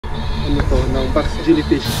ano to, ng box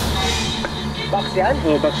jellyfish. Box yan?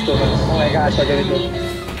 Oh, box to. Oh my gosh, ganito.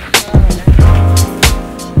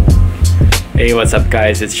 Hey, what's up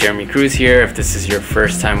guys? It's Kruis here. If this is your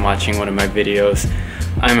first time watching one of my videos,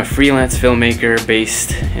 I'm a freelance filmmaker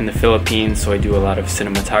based in the Philippines, so I do a lot of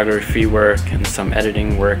cinematography work and some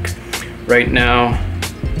editing work. Right now,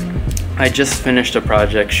 I just finished a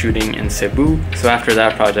project shooting in Cebu. So after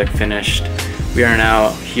that project finished, we are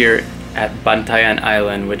now here at Bantayan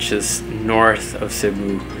Island, which is north of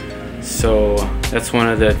Cebu. So that's one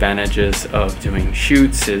of the advantages of doing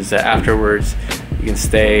shoots, is that afterwards you can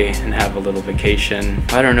stay and have a little vacation.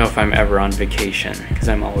 I don't know if I'm ever on vacation because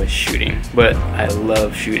I'm always shooting, but I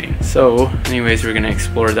love shooting. So anyways, we're gonna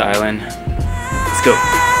explore the island. Let's go.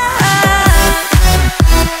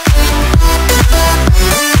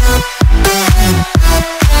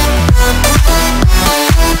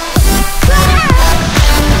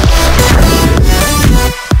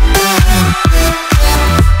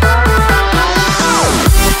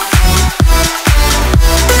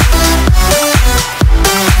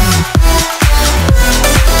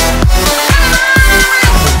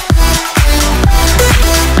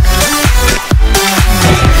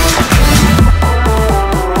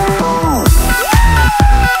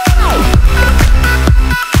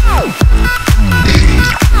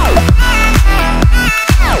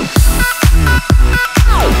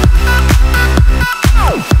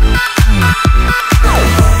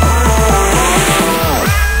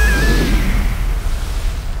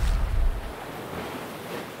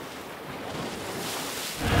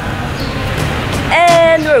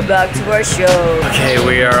 We're back to our show. Okay,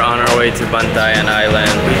 we are on our way to Bantayan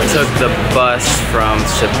Island. We took the bus from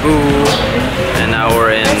Cebu and now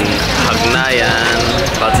we're in Hagnayan,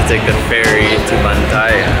 about to take the ferry to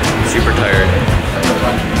Bantayan. Super tired.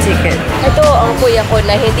 Ticket. Ito ang kuya ko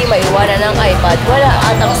na hindi maiwanan ng iPad. Wala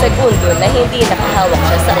atang segundo na hindi nakahawak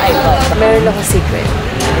siya sa iPad. Meron ako secret.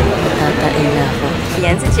 Tatain na ako.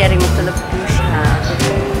 Yan, si Jeremy tulog po siya.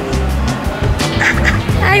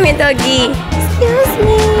 Hi, may doggy. Excuse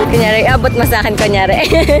me. Kunyari, abot mo sa akin, kunyari.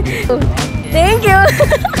 Thank you.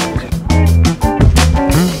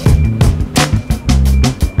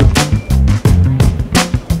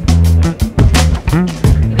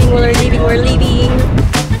 We're leaving, we're leaving.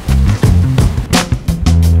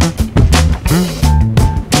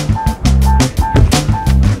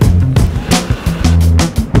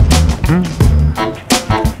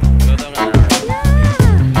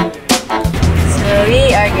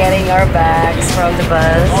 We are getting our bags from the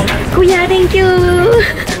bus. Kuya, thank you!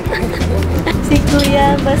 Si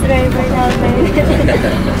Kuya, bus driver namin.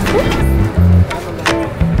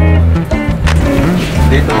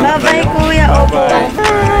 Bye-bye, Kuya. Opo.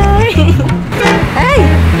 Bye! Hey!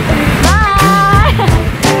 Bye!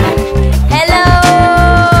 Hello!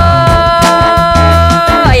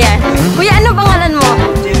 Ayan. Kuya, ano pangalan mo?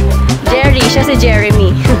 Jerry. Siya si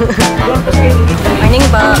Jeremy. Morning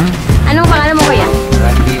ba? Anong pangalan mo, kuya?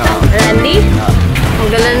 Randy. Randy? Ang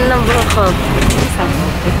galan ng buhok ko.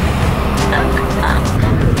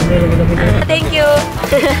 Thank you!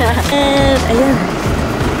 Ayan.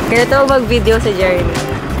 Ganito mag-video si Jeremy.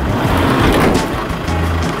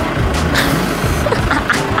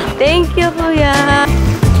 Thank you, kuya!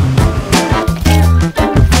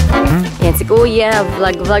 Yan, si kuya.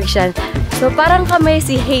 Vlog siya. So, parang kami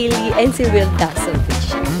si Hailey and si Will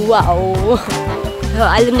Dasovich. Wow! So,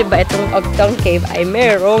 alam niyo ba itong Ogtong Cave ay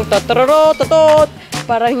merong totot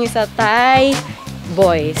parang yung sa Thai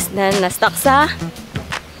boys na na-stuck sa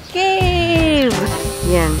cave.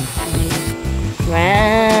 Yan.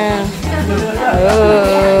 Wow.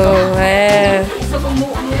 Oh, wow.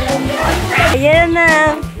 Ayan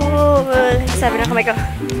na. Pool. Sabi ng kamay ko.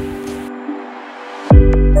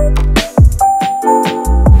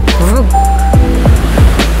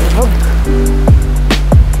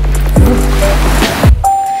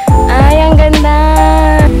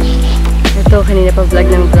 Kanina pa vlog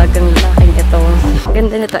ng lalaking ito.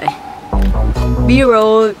 Ganda nito eh.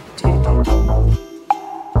 B-roll.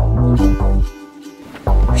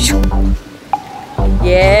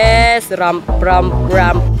 Yes! Ramp.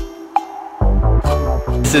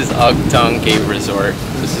 This is Ogtong Cave Resort.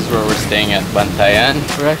 This is where we're staying at Bantayan.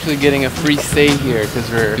 We're actually getting a free stay here because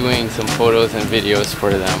we're doing some photos and videos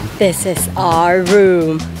for them. This is our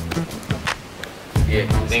room. Yeah,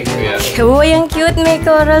 thank you. Uy, ang cute. May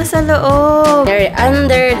coral sa loob. They're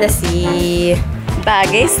under the sea.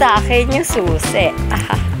 Bagay sa akin yung susi.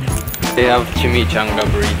 They have chimichanga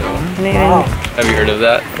burrito. Wow. Have you heard of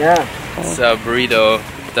that? Yeah. It's a burrito.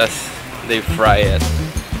 They fry it.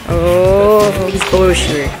 Oh,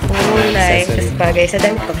 exposure. Oh, nice. Tapos bagay sa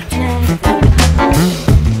dito.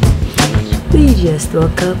 just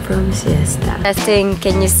woke up from siesta. Testing,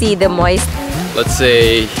 can you see the moist? Let's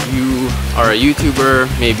say you are a YouTuber,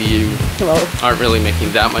 maybe you aren't really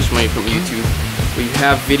making that much money from YouTube, but you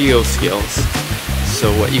have video skills. So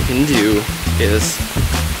what you can do is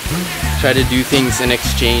try to do things in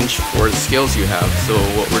exchange for the skills you have. So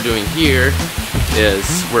what we're doing here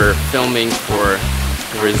is we're filming for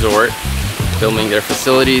the resort, filming their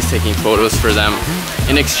facilities, taking photos for them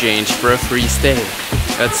in exchange for a free stay.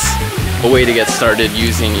 That's a way to get started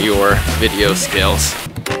using your video skills.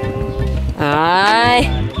 Ay,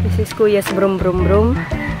 this is Kuya's broom broom broom.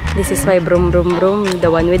 This is my broom broom broom, the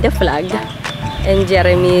one with the flag. And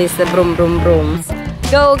Jeremy's the broom broom broom.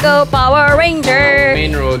 Go, go, Power Ranger!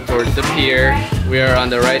 Main road towards the pier. We are on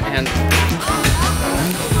the right hand.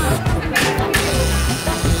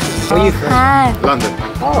 Where are you from? Hi. London.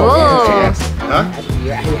 Oh. Yes. Huh?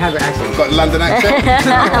 You have an accent. Got a London accent?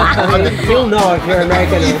 You'll know if you're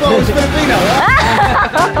American. You thought I was Filipino,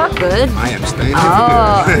 huh? Good. I am staying here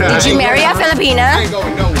Oh. for good. Did you marry a I Filipina? ain't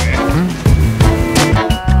going nowhere.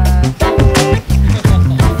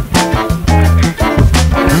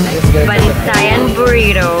 Bantayan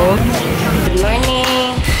burrito. Good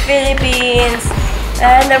morning, Philippines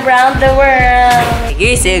and around the world.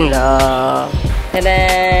 Gising lang.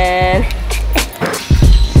 Ta-dan!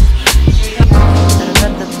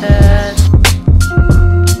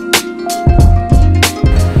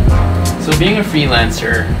 So being a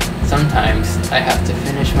freelancer, sometimes I have to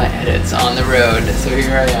finish my edits on the road. So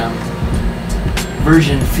here I am,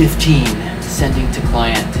 version 15, sending to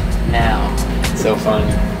client now. So fun.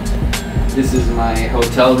 This is my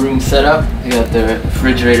hotel room setup. I got the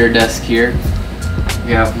refrigerator desk here.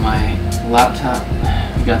 We have my laptop.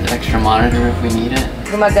 We got the extra monitor if we need it.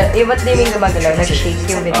 Ba't di yung gumagalaw? Nag-shake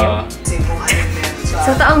yung video.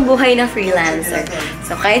 So, ito ang buhay na freelancer.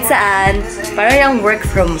 So, kahit saan, parang yung work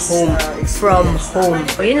from home. From home.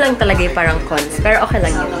 O, yun lang talaga yung parang cons. Pero okay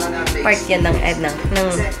lang yun. Part yan ng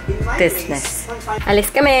business. Alis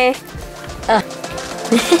kami! Ah.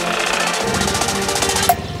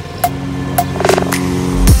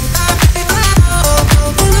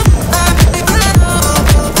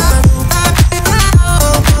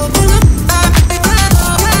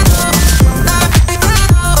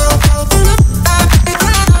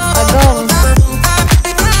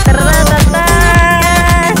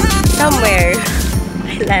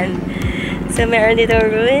 So, meron dito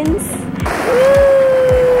ruins.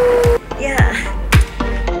 Woo! Yeah.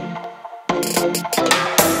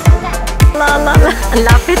 La la la. Ang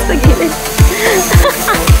lapit sa gilid.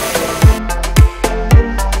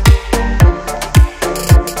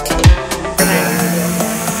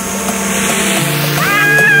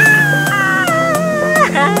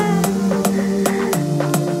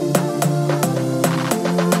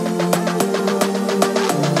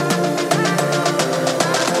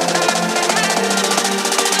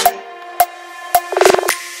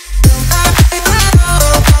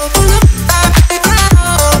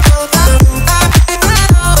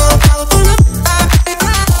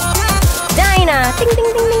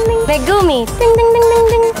 Megumi, ting ding ding ding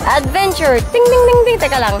ding. Adventure, ting ding ding ding.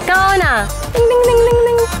 Teka lang, Kaona, ting ding ding ding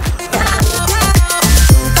ding.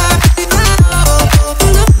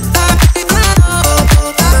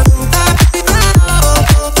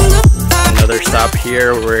 Another stop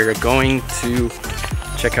here. We're going to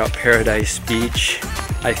check out Paradise Beach.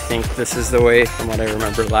 I think this is the way from what I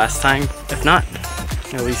remember last time. If not,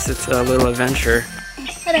 at least it's a little adventure.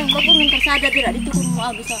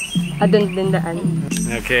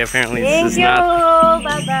 Okay, apparently this is not.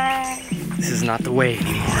 Bye-bye. This is not the way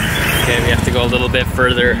anymore. Okay, we have to go a little bit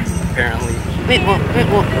further. Apparently.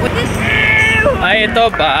 Ay, ito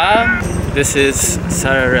ba? This is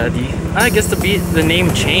Sararadi. I guess the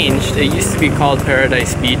name changed. It used to be called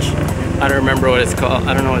Paradise Beach. I don't remember what it's called.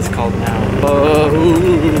 I don't know what it's called now. Oh.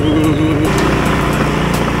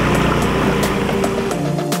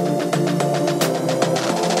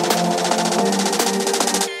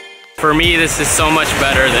 For me, this is so much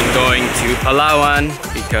better than going to Palawan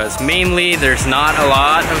because mainly there's not a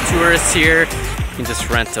lot of tourists here. You can just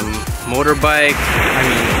rent a motorbike. I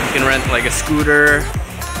mean, you can rent like a scooter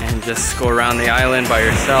and just go around the island by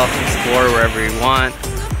yourself, explore wherever you want.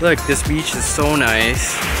 Look, this beach is so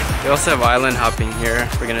nice. They also have island hopping here.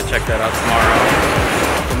 We're gonna check that out tomorrow.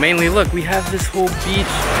 But mainly, look, we have this whole beach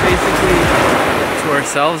basically to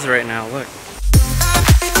ourselves right now. Look.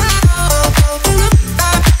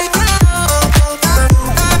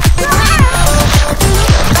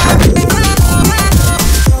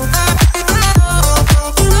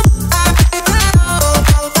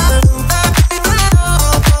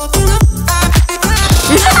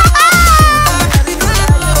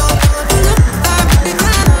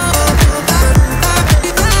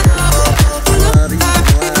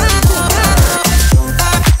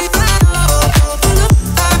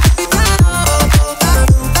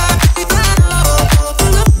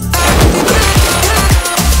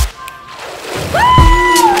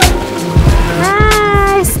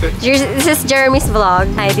 This is Jeremy's vlog.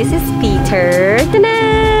 Hi, this is Peter.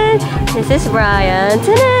 Ta-da! This is Brian.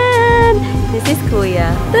 Ta-da! This is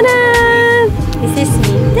Kuya. Ta-da! This is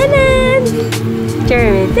me. Ta-da!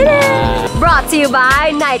 Jeremy. Ta-da! Brought to you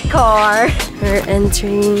by Nightcore. We're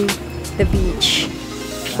entering the beach.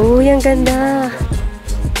 Oh, yung ganda.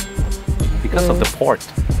 Because of the port.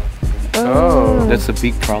 Oh. That's a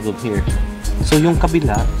big problem here. So yung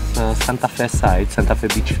kabila, sa Santa Fe side, Santa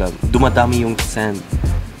Fe Beach Club, dumadami yung sand.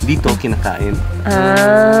 Dito, kinakain.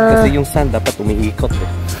 Kasi yung sand dapat umiikot eh.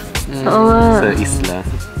 Sa isla.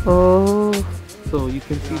 Oh. So you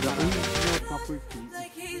can see the property.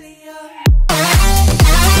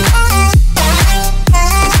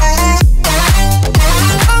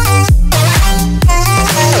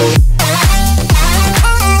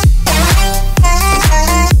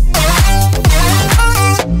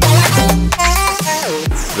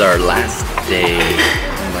 This is our last day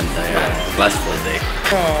in Bantayan. Last full day.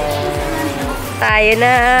 Tayo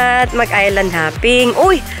na at mag-island hopping.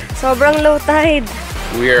 Uy! Sobrang low tide.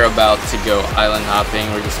 We are about to go island hopping.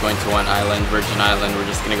 We're just going to one island, Virgin Island. We're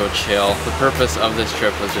just gonna go chill. The purpose of this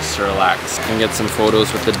trip was just to relax and get some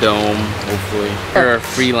photos with the dome, hopefully. You're a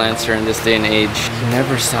freelancer in this day and age. You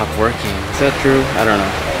never stop working. Is that true? I don't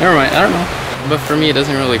know. Never mind, I don't know. But for me, it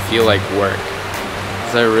doesn't really feel like work.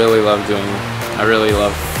 Because I really love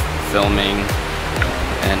filming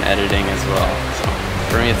and editing as well. So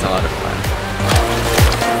for me, it's a lot of fun.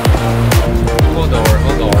 Hold over,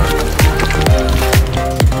 hold over.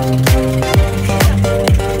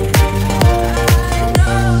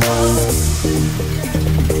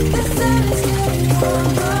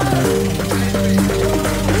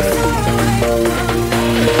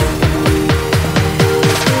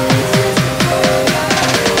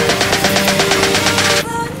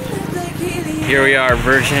 Here we are,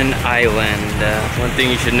 Virgin Island. One thing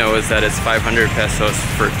you should know is that it's 500 pesos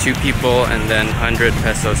for 2 people and then 100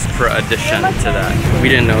 pesos per addition to that. We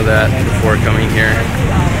didn't know that before coming here.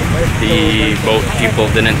 The boat people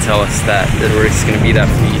didn't tell us that it was going to be that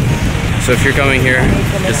fee. So if you're coming here,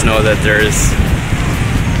 just know that there is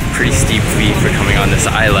a pretty steep fee for coming on this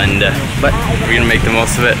island. But we're going to make the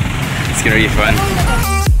most of it. It's going to be fun.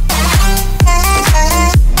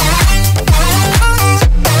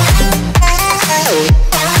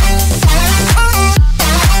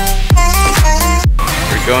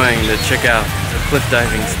 Going to check out the cliff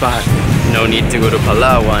diving spot. No need to go to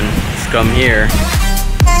Palawan, just come here.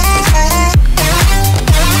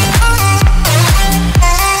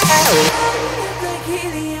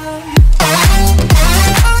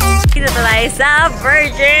 Dito tayo sa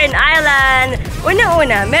Virgin Island.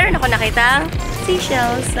 Una-una, meron ako nakitang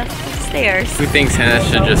seashells sa stairs. Who thinks Hena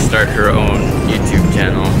should just start her own YouTube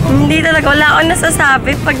channel? Hindi talaga, wala akong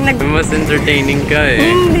nasasabi pag Mas entertaining ka eh.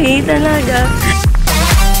 Hindi talaga.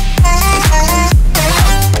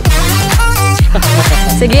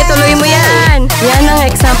 Sige, tuloy mo yan. Yan ang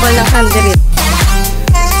example ng candidate.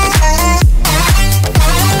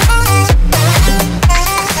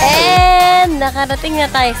 And nakarating na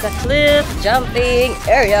tayo sa cliff jumping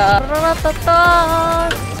area.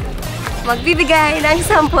 Magbibigay ng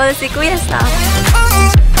sample si Kuya Staff.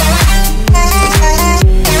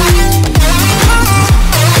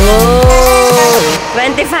 Oh,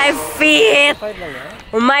 25 feet.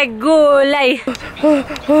 Oh my gulay.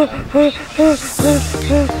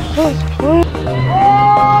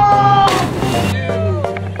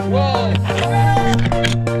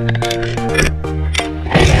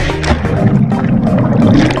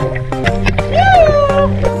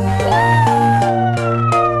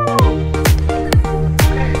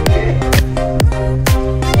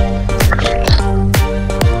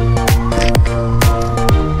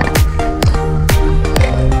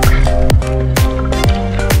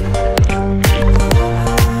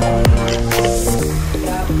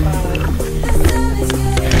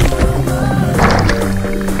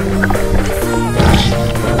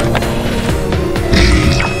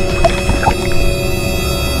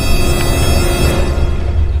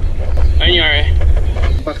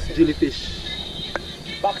 Jellyfish.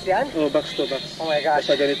 Box yan? Oh, box to box. Oh my gosh.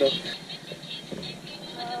 Basta ganito.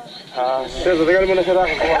 Sir, tagal mo na siya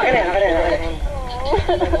rakin.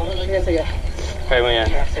 Sige, sige. Kaya mo yan.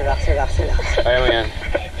 Relax. Kaya mo yan.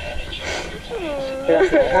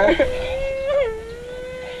 Relax, ha?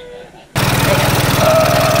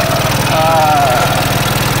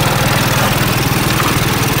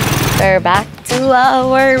 We're back to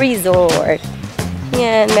our resort.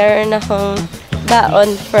 Yan, meron akong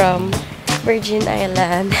baon from Virgin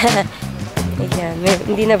Island. Ayan,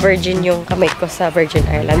 hindi na virgin yung kamay ko sa Virgin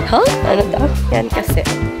Island. Huh? Ano daw? Yan kasi.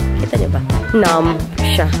 Kita niyo ba? Numb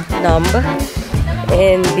siya. Numb.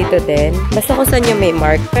 And dito din. Basta kung saan yung may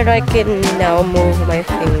mark. Pero I can now move my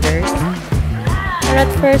fingers. But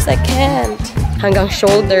at first, I can't. Hanggang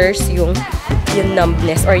shoulders, yung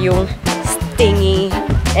numbness or yung stingy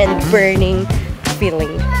and burning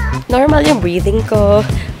feeling. Normal yung breathing ko.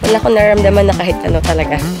 Wala akong naramdaman na kahit ano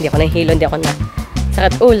talaga. Hindi ako nahihilo, hindi ako na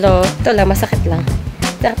sakit ulo. Ito lang, masakit lang.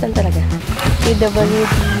 Sakit lang talaga. PWD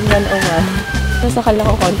 101. Nasakal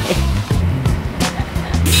ako konti.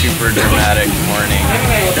 Super dramatic morning.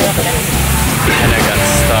 And I got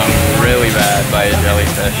stung really bad by a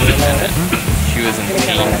jellyfish. And she was in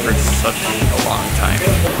pain for such a long time.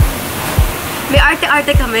 May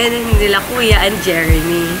arte-arte kami nila Kuya and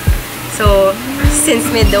Jeremy. So, since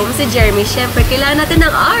may dome si Jeremy, syempre kailangan natin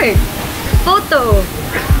ng art. Photo.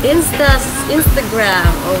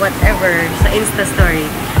 Instagram or whatever sa Insta story.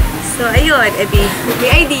 So, ayun. Edi,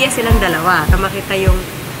 may idea silang dalawa. Makita yung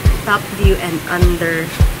top view and under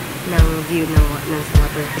ng view ng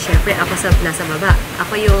water. Syempre, ako nasa baba.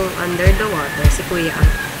 Ako yung under the water. Si Kuya ang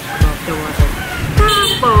above the water.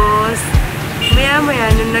 Tapos,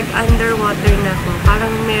 maya-maya, nung nag-underwater na ako,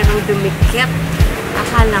 parang merong dumikit.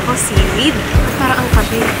 Akala ko seaweed. Parang ang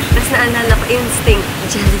kape. Tapos naalala ko instinct,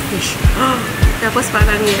 jellyfish. Tapos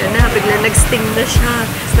parang yun na, bigla nag-sting na siya.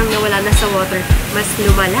 Tapos nung nawala na sa water, mas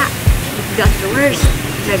lumala. It got worse.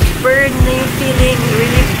 Nag-burn na yung feeling.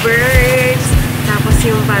 Really burns. Tapos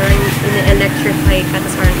yung parang ine-electrify ka.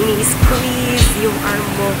 Tapos parang ini-squeeze yung arm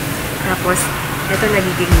mo. Tapos, ito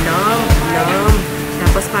nagiging numb.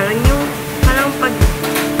 Tapos parang pag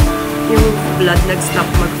yung blood nag-stop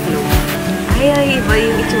mag-flow. Ay, iba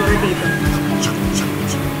yung itsura dito.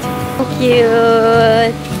 So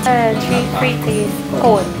cute! Tree taste.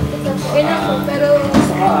 Cone. Yun ako, pero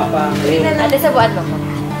ano sa buwan mo?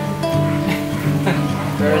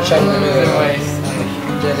 Pero siya na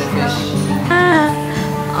jellyfish.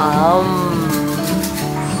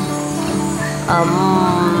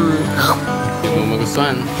 Hindi mo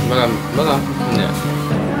magustuhan. Baka. Hindi.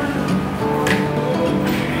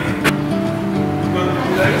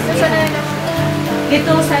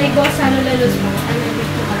 Dito sa Igo, sa Lulalus mo. Ano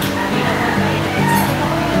dito ka?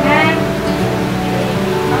 Okay?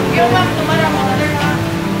 Yung ma'am, tumara mo.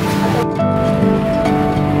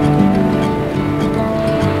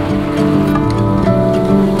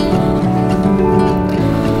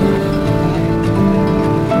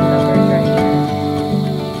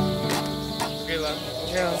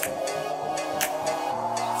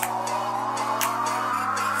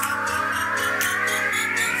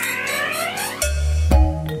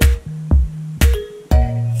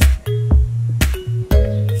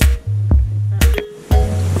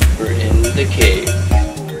 The cave.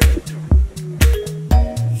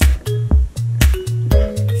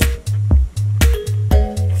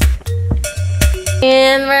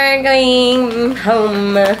 And we're going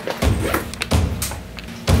home.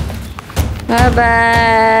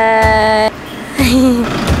 Bye-bye.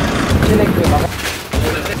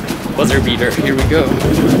 Buzzer beater. Here we go.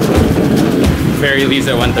 Ferry leaves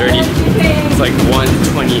at 1:30. It's like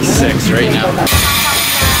 1:26 right now.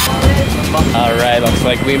 Alright, looks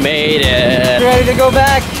like we made it. Ready to go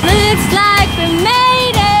back? Looks like we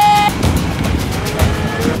made it.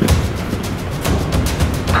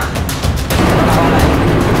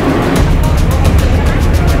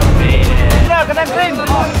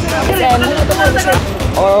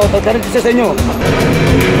 Oo, tatarin siya sa inyo.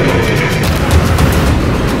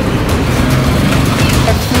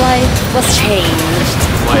 Our flight was changed.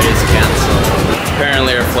 Flight is canceled.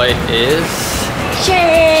 Apparently our flight is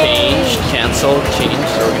changed, canceled, changed.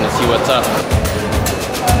 So we're gonna see what's up.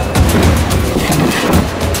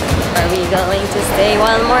 Are we going to stay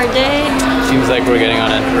one more day? Seems like we're getting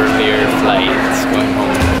on an earlier flight. Going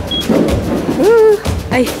home. Woo!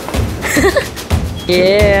 Ay.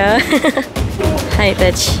 Yeah. High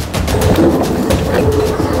touch.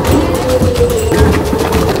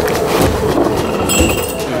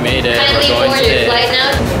 We made it. We're going today.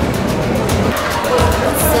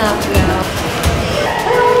 What's up, girl?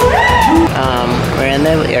 We're in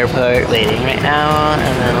the airport waiting right now,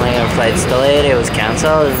 and then like our flight's delayed. It was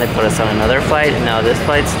canceled, and they put us on another flight, and now this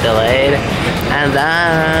flight's delayed. And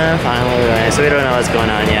then finally we went. So we don't know what's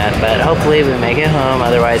going on yet, but hopefully we make it home.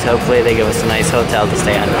 Otherwise, hopefully they give us a nice hotel to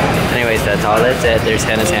stay at. Anyways, that's all. That's it. There's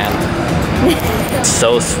Hena's hand.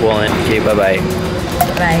 So swollen. Okay, bye bye.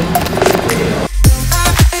 Bye.